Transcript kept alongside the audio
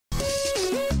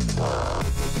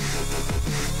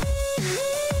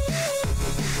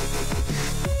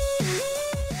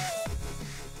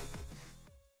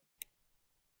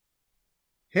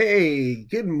Hey,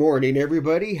 good morning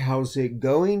everybody. How's it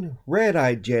going?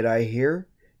 Redeyedjedi here,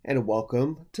 and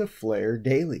welcome to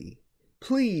FlareDaily.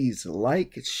 Please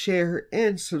like, share,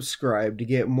 and subscribe to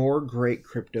get more great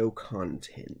crypto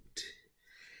content.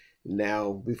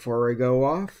 Now, before I go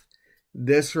off,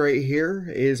 this right here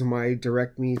is my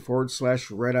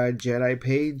direct.me/RedEyedJedi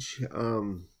page.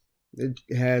 It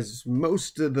has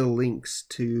most of the links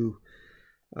to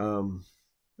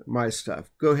my stuff.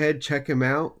 Go ahead, check them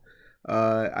out.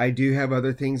 I do have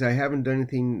other things. I haven't done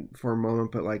anything for a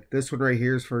moment, but like this one right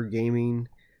here is for gaming,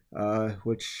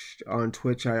 which on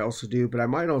Twitch I also do, but I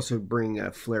might also bring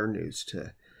Flare news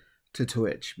to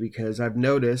Twitch, because I've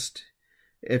noticed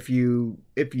if you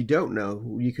don't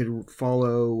know, you could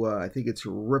follow I think it's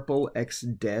Ripple X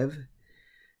Dev,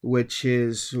 which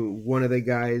is one of the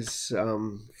guys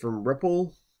from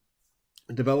Ripple,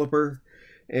 developer.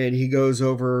 And he goes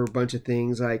over a bunch of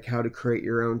things like how to create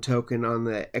your own token on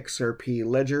the XRP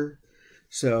ledger.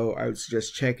 So I was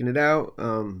just checking it out.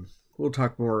 We'll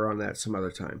talk more on that some other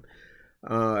time.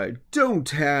 Don't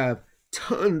have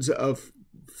tons of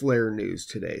Flare news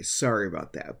today. Sorry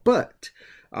about that. But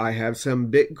I have some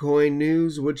Bitcoin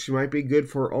news, which might be good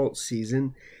for alt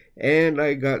season. And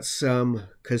I got some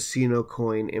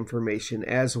CasinoCoin information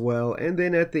as well. And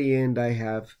then at the end, I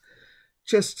have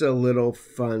just a little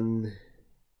fun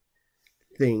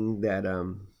thing that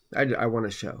I want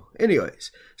to show.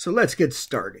 Anyways, so let's get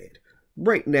started.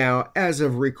 Right now, as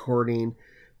of recording,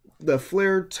 the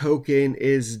Flare token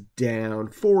is down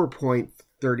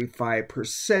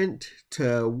 4.35%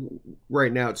 to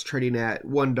right now it's trading at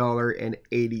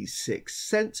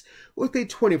 $1.86 with a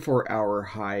 24-hour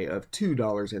high of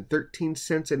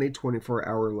 $2.13 and a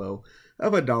 24-hour low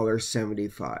of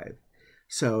 $1.75.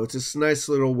 So it's a nice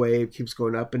little wave, keeps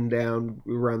going up and down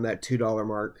around that $2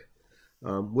 mark.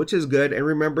 Which is good. And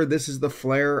remember, this is the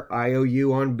Flare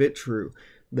IOU on Bitrue.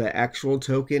 The actual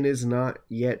token is not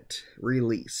yet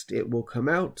released. It will come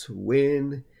out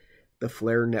when the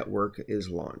Flare network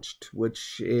is launched,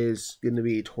 which is going to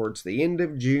be towards the end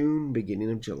of June,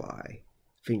 beginning of July.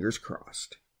 Fingers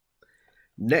crossed.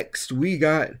 Next, we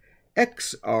got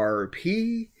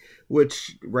XRP,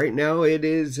 which right now it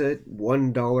is at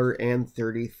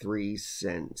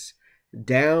 $1.33,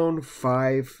 down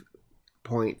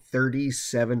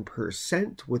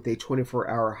 5.37% with a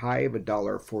 24-hour high of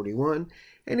 $1.41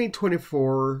 and a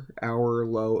 24-hour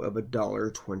low of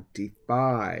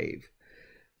 $1.25.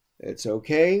 It's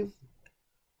okay.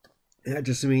 That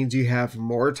just means you have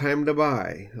more time to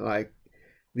buy. Like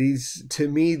these, to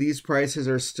me, these prices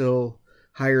are still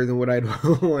higher than what I'd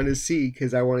want to see,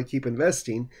 because I want to keep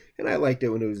investing, and I liked it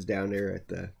when it was down there at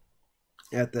the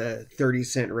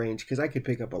 30-cent range, because I could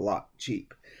pick up a lot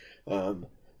cheap.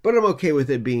 But I'm okay with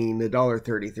it being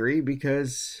 $1.33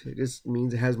 because it just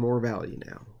means it has more value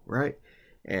now, right?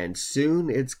 And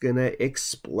soon it's going to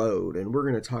explode, and we're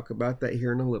going to talk about that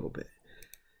here in a little bit.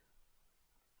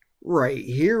 Right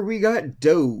here we got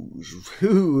Doge.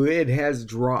 Ooh, it has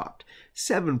dropped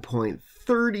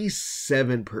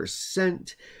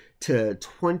 7.37% to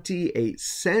 28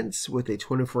 cents with a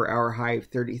 24-hour high of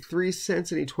 33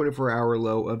 cents and a 24-hour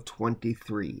low of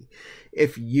 23.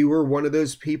 If you were one of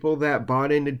those people that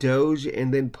bought into Doge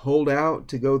and then pulled out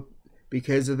to go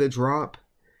because of the drop,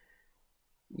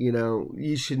 you know,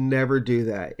 you should never do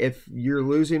that. If you're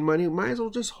losing money, might as well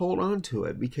just hold on to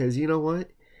it, because you know what?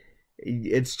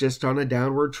 It's just on a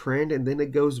downward trend, and then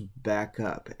it goes back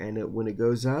up. And when it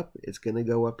goes up, it's going to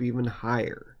go up even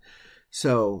higher.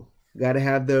 So got to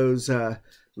have those,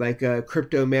 like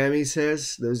Crypto Mammy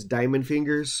says, those diamond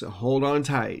fingers. Hold on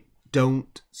tight.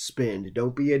 Don't spend.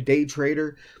 Don't be a day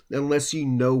trader unless you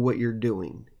know what you're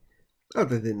doing.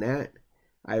 Other than that,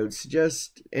 I would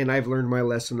suggest, and I've learned my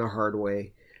lesson the hard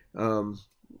way,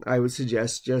 I would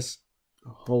suggest just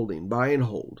holding. Buy and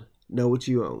hold. Know what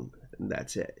you own. And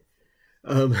that's it.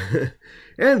 And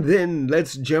then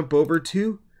let's jump over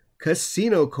to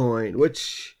CasinoCoin,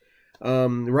 which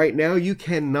right now you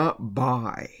cannot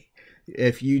buy.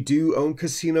 If you do own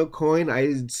CasinoCoin,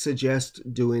 I suggest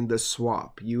doing the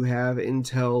swap. You have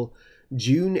until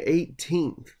June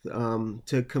 18th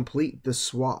to complete the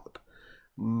swap.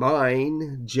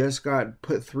 Mine just got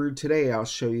put through today. I'll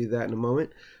show you that in a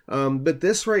moment. But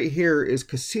this right here is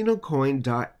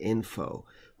CasinoCoin.info,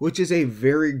 which is a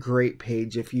very great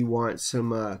page if you want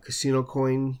some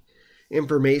CasinoCoin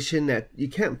information that you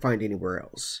can't find anywhere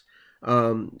else.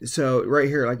 So right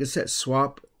here, like I said,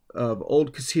 swap of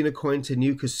old CasinoCoin to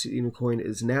new CasinoCoin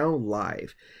is now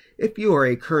live. If you are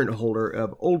a current holder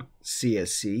of old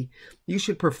CSC, you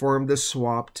should perform the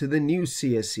swap to the new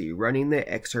CSC running the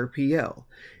XRPL.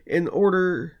 In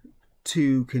order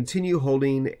to continue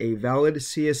holding a valid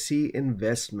CSC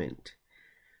investment.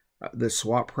 The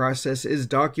swap process is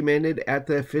documented at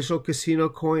the official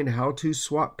CasinoCoin How to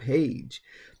Swap page.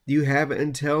 You have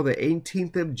until the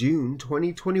 18th of June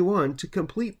 2021 to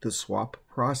complete the swap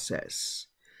process.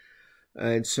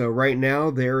 And so right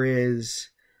now there is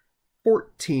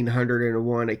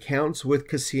 1,401 accounts with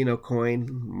CasinoCoin.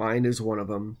 Mine is one of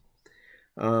them.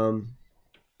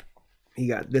 You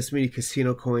got this many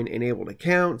CasinoCoin enabled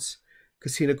accounts.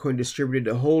 CasinoCoin distributed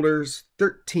to holders,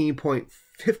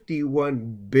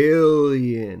 13.51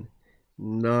 billion.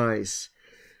 Nice.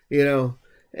 You know,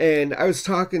 and I was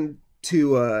talking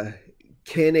to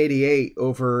Ken88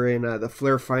 over in the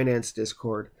flarefinance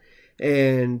Discord,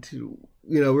 and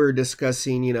we were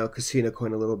discussing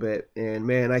CasinoCoin a little bit, and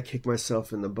man, I kick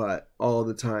myself in the butt all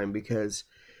the time because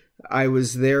I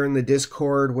was there in the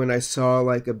Discord when I saw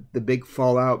like the big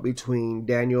fallout between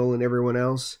Daniel and everyone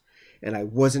else, and I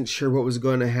wasn't sure what was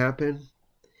going to happen,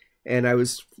 and I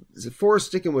was for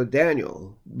sticking with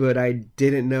Daniel, but I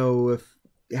didn't know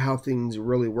how things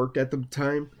really worked at the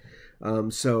time.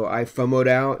 So I FOMO'd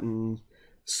out and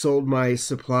sold my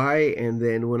supply, and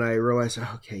then when I realized,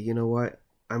 okay, you know what?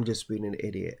 I'm just being an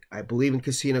idiot. I believe in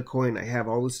CasinoCoin. I have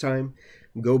all this time.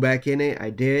 Go back in it. I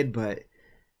did, but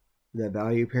the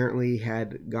value apparently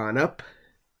had gone up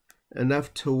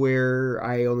enough to where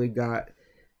I only got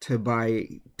to buy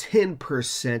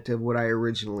 10% of what I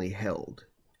originally held.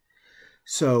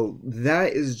 So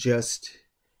that is just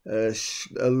a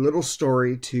little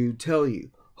story to tell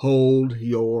you. Hold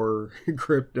your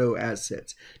crypto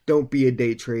assets. Don't be a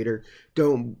day trader.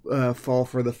 Don't fall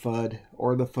for the FUD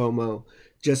or the FOMO.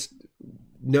 Just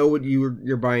know what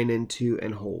you're buying into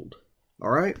and hold. All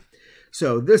right?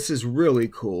 So this is really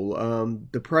cool.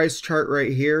 The price chart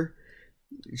right here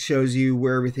shows you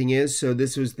where everything is. So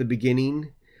this was the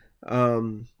beginning.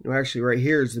 Well, actually, right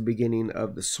here is the beginning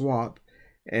of the swap.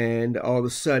 And all of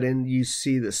a sudden, you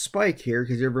see the spike here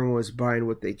because everyone was buying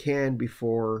what they can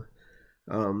before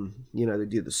they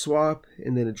do the swap,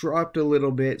 and then it dropped a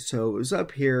little bit, so it was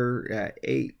up here at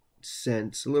 8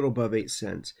 cents, a little above 8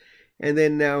 cents, and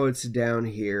then now it's down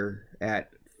here at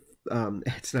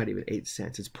it's not even 8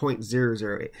 cents, it's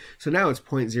 0.008, so now it's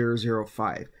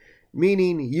 0.005,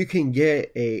 meaning you can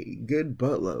get a good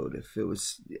buttload if it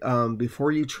was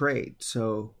before you trade.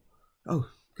 So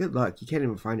good luck. You can't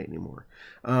even find it anymore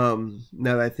now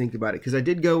that I think about it, because I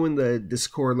did go in the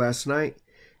Discord last night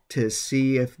to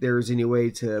see if there was any way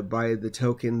to buy the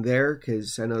token there,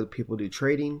 because I know people do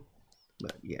trading,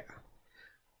 but yeah,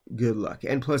 good luck.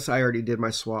 And plus I already did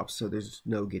my swap, so there's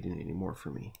no getting any more for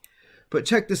me. But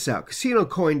check this out,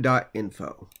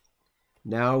 CasinoCoin.info.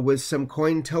 Now with some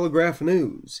Cointelegraph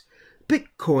news.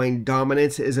 Bitcoin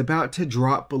dominance is about to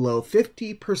drop below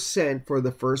 50% for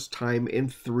the first time in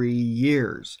 3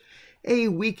 years. A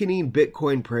weakening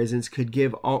Bitcoin presence could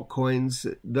give altcoins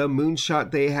the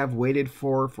moonshot they have waited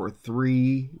for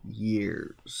 3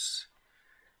 years.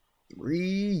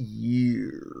 3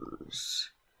 years.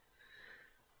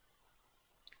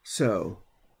 So,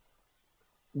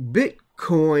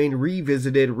 Bitcoin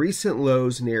revisited recent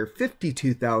lows near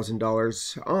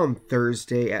 $52,000 on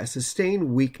Thursday as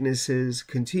sustained weaknesses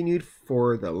continued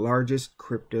for the largest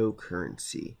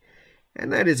cryptocurrency. And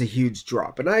that is a huge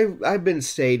drop. And I've been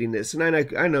stating this, and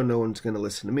I know no one's going to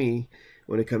listen to me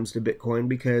when it comes to Bitcoin,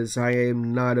 because I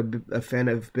am not a fan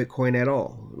of Bitcoin at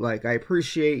all. Like, I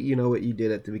appreciate, what you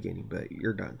did at the beginning, but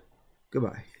you're done.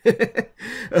 Goodbye.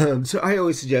 So I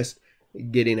always suggest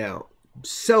getting out,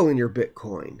 selling your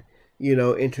Bitcoin,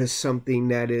 into something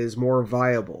that is more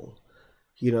viable.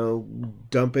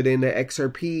 Dump it into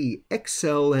XRP,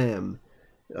 XLM,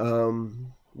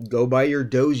 go buy your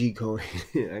Dogecoin.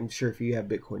 I'm sure if you have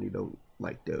Bitcoin, you don't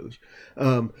like Doge.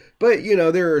 But,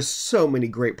 there are so many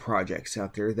great projects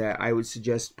out there that I would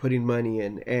suggest putting money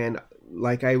in. And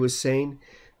like I was saying,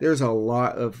 there's a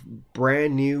lot of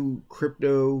brand new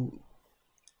crypto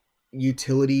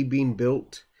utility being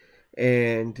built.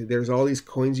 And there's all these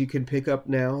coins you can pick up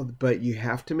now, but you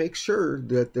have to make sure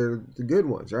that they're the good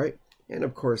ones, right? And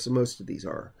of course, most of these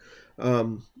are.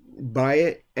 Buy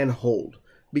it and hold,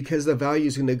 because the value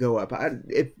is going to go up.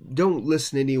 Don't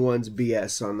listen to anyone's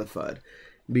BS on the FUD,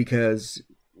 because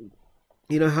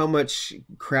you know how much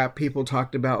crap people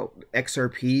talked about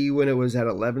XRP when it was at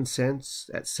 11 cents,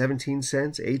 at 17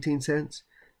 cents, 18 cents,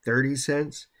 30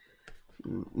 cents.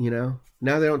 Now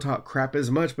they don't talk crap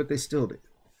as much, but they still do.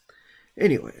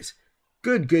 Anyways,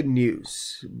 good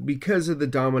news. Because of the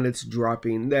dominance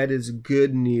dropping, that is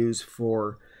good news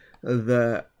for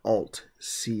the alt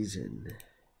season.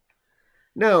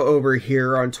 Now over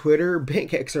here on Twitter,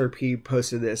 Bank XRP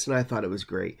posted this and I thought it was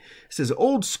great. It says,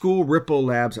 old school Ripple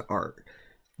Labs art.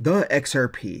 The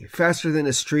XRP, faster than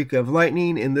a streak of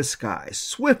lightning in the sky,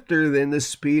 swifter than the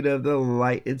speed of the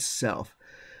light itself,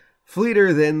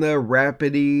 fleeter than the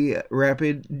rapidity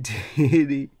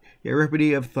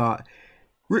of thought,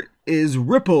 is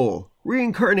Ripple,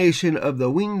 reincarnation of the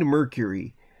winged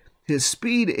Mercury. His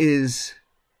speed is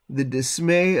the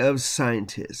dismay of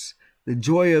scientists, the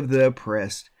joy of the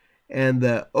oppressed, and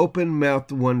the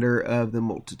open-mouthed wonder of the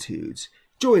multitudes.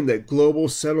 Join the Global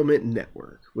Settlement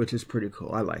Network, which is pretty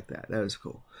cool. I like that. That is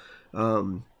cool.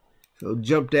 So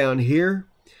jump down here.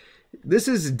 This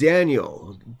is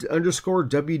Daniel _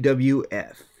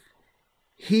 WWF.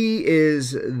 He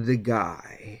is the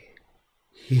guy.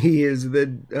 He is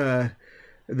the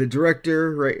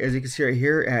director, right, as you can see right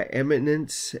here, at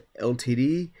Eminence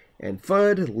Ltd. And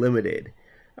FUD Limited.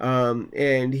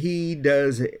 And he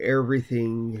does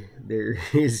everything there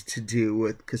is to do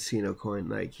with CasinoCoin.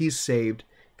 Like, he saved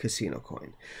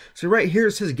CasinoCoin. So right here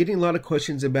it says, getting a lot of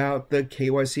questions about the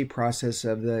KYC process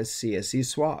of the CSC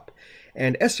swap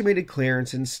and estimated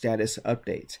clearance and status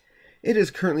updates. It is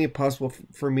currently impossible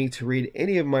for me to read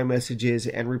any of my messages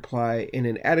and reply in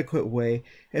an adequate way,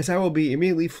 as I will be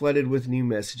immediately flooded with new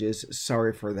messages.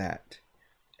 Sorry for that.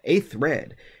 A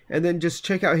thread. And then just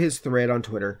check out his thread on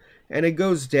Twitter. And it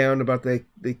goes down about the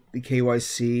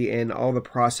KYC and all the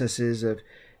processes of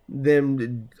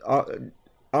them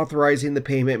authorizing the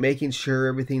payment, making sure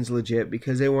everything's legit,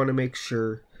 because they want to make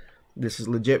sure this is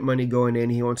legit money going in.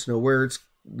 He wants to know where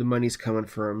the money's coming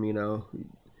from, you know.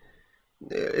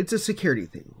 It's a security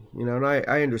thing, you know, and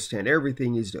I understand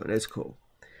everything he's doing. It's cool.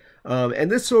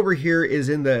 And this over here is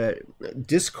in the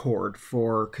Discord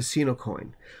for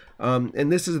CasinoCoin.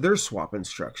 And this is their swap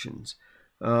instructions.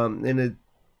 And it,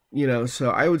 you know,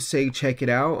 so I would say check it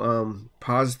out.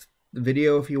 Pause the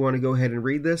video if you want to go ahead and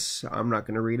read this. I'm not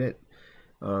going to read it.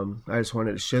 I just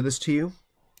wanted to show this to you.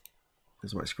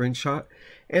 This is my screenshot.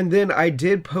 And then I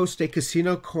did post a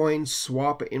CasinoCoin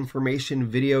swap information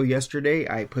video yesterday.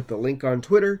 I put the link on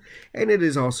Twitter, and it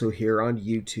is also here on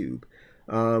YouTube.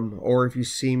 Or if you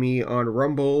see me on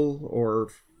Rumble or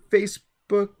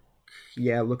Facebook,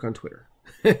 yeah, look on Twitter.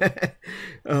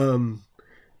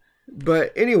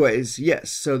 But anyways,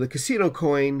 yes, so the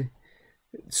CasinoCoin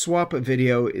swap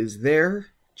video is there.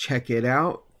 Check it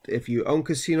out. If you own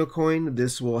CasinoCoin,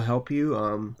 this will help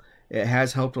you. It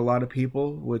has helped a lot of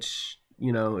people, which,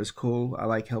 you know, is cool. I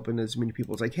like helping as many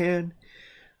people as I can.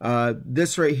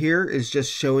 This right here is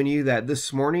just showing you that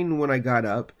this morning when I got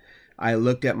up, I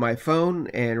looked at my phone,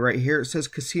 and right here it says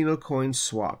CasinoCoin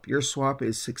swap. Your swap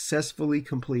is successfully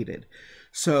completed.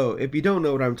 So if you don't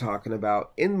know what I'm talking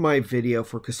about, in my video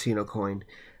for CasinoCoin,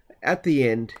 at the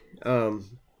end,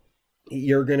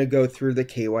 you're going to go through the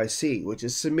KYC, which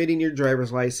is submitting your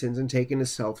driver's license and taking a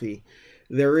selfie.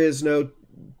 There is no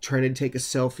trying to take a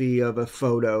selfie of a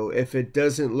photo. If it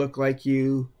doesn't look like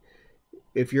you,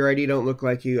 if your ID don't look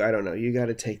like you, I don't know. You got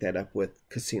to take that up with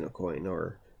CasinoCoin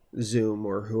or Zoom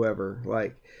or whoever.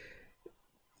 Like,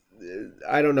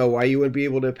 I don't know why you wouldn't be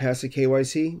able to pass a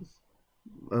KYC.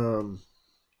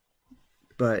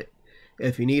 But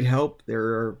if you need help,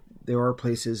 there are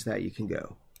places that you can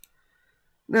go.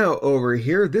 Now over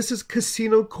here, this is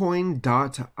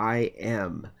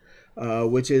CasinoCoin.im,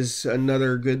 which is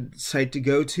another good site to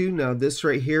go to. Now this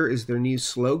right here is their new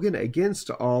slogan, against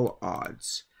all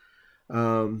odds.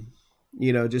 You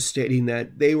know, just stating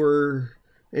that they were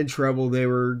in trouble, they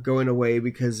were going away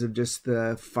because of just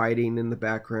the fighting in the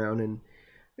background, and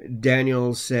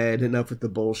Daniel said enough with the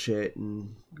bullshit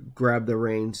and grabbed the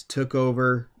reins, took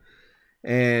over,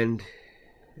 and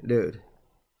dude,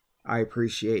 I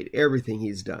appreciate everything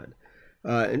he's done.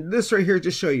 And this right here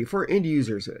just show you, for end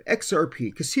users,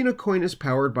 XRP. CasinoCoin is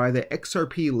powered by the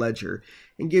XRP ledger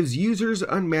and gives users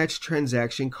unmatched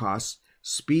transaction costs,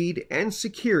 speed, and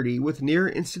security with near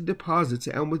instant deposits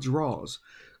and withdrawals,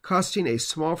 costing a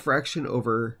small fraction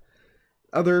over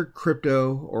other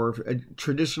crypto or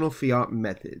traditional fiat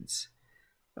methods.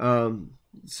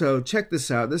 So check this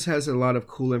out. This has a lot of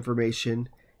cool information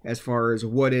as far as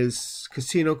what is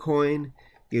CasinoCoin.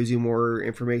 Gives you more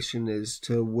information as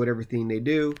to what everything they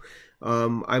do.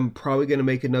 I'm probably going to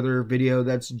make another video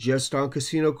that's just on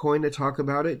CasinoCoin to talk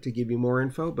about it, to give you more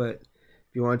info. But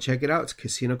if you want to check it out, it's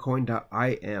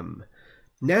CasinoCoin.im.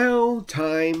 Now,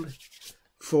 time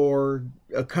for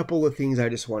a couple of things I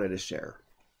just wanted to share.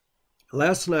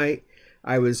 Last night,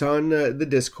 I was on the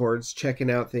Discords checking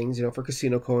out things, you know, for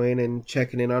CasinoCoin and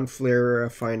checking in on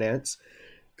flarefinance,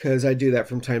 because I do that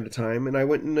from time to time. And I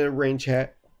went in the rain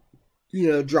chat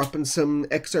dropping some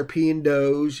XRP and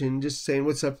Doge and just saying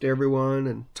what's up to everyone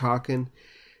and talking.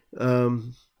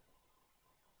 And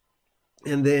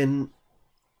then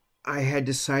I had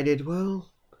decided,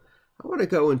 well, I want to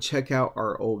go and check out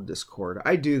our old Discord.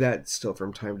 I do that still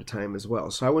from time to time as well.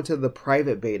 So I went to the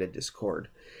private beta Discord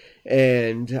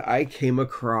and I came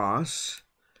across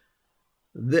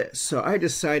this. So I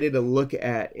decided to look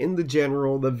at, in the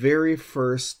general, the very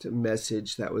first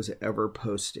message that was ever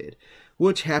posted,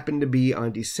 which happened to be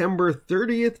on December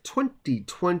 30th,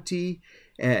 2020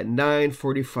 at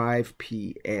 9:45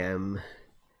 p.m.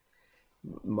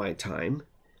 my time,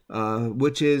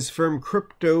 which is from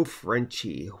Crypto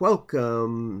Frenchie.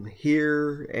 Welcome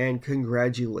here and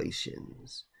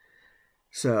congratulations.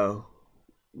 So,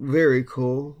 very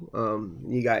cool.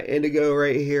 You got Indigo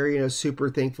right here, super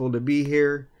thankful to be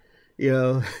here.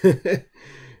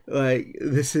 Like,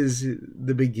 this is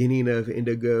the beginning of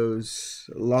Indigo's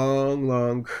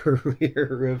long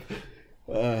career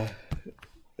of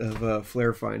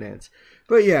flarefinance.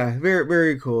 But yeah,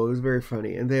 very cool. It was very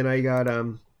funny. And then I got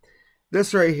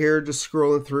this right here, just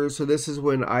scrolling through. So this is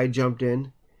when I jumped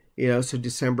in, so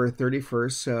December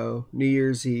 31st, so New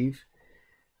Year's Eve,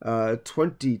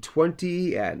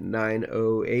 2020 at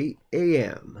 9:08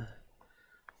 a.m.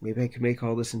 Maybe I can make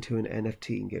all this into an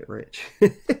NFT and get rich.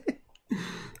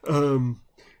 And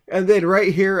then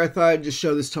right here, I thought I'd just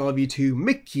show this to all of you too.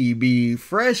 Mickey B.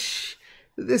 Fresh.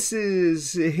 This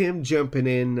is him jumping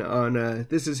in on,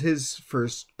 this is his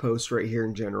first post right here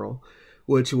in general,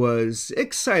 which was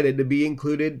excited to be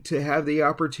included to have the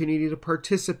opportunity to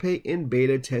participate in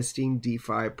beta testing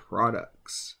DeFi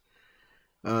products.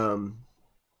 And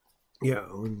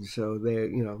so they,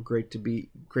 great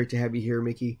to have you here,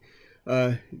 Mickey.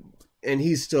 And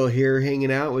he's still here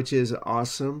hanging out, which is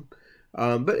awesome.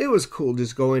 But it was cool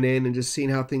just going in and just seeing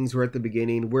how things were at the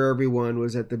beginning, where everyone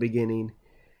was at the beginning.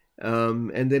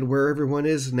 And then where everyone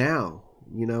is now,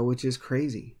 which is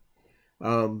crazy.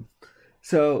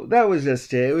 So that was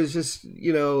just it. It was just,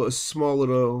 a small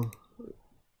little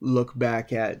look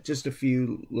back at just a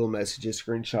few little messages,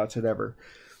 screenshots, whatever,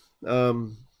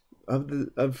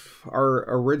 of our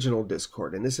original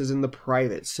Discord. And this is in the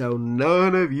private, so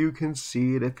none of you can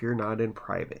see it if you're not in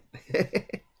private.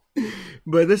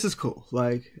 But this is cool.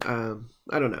 Like,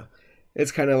 I don't know.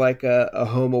 It's kind of like a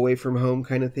home away from home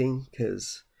kind of thing,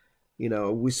 because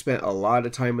we spent a lot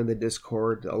of time in the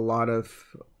Discord, a lot of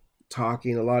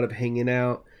talking, a lot of hanging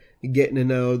out, getting to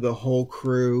know the whole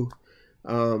crew.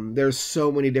 There's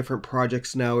so many different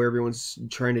projects now everyone's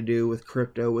trying to do with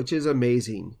crypto, which is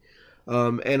amazing.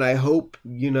 And I hope,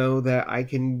 that I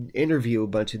can interview a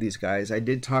bunch of these guys. I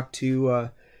did talk to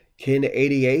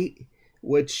Kin88,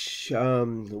 which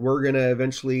we're going to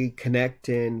eventually connect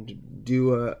and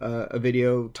do a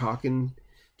video talking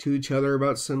to each other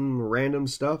about some random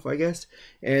stuff, I guess.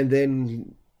 And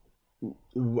then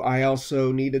I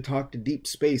also need to talk to Deep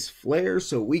Space Flare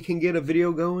so we can get a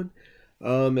video going.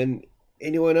 And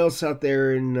anyone else out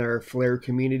there in our Flare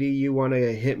community, you want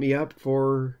to hit me up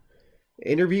for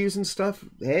interviews and stuff,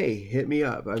 hey, hit me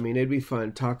up. I mean, it'd be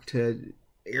fun. Talk to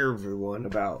everyone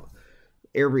about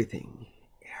everything.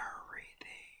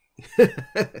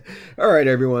 All right,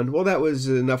 everyone. Well, that was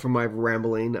enough of my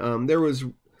rambling.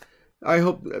 I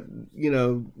hope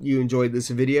you enjoyed this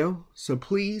video. So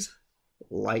please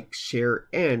like, share,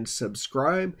 and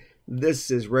subscribe. This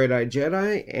is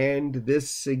RedEyedJedi, and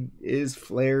this is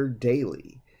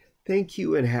FlareDaily. Thank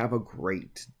you, and have a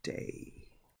great day.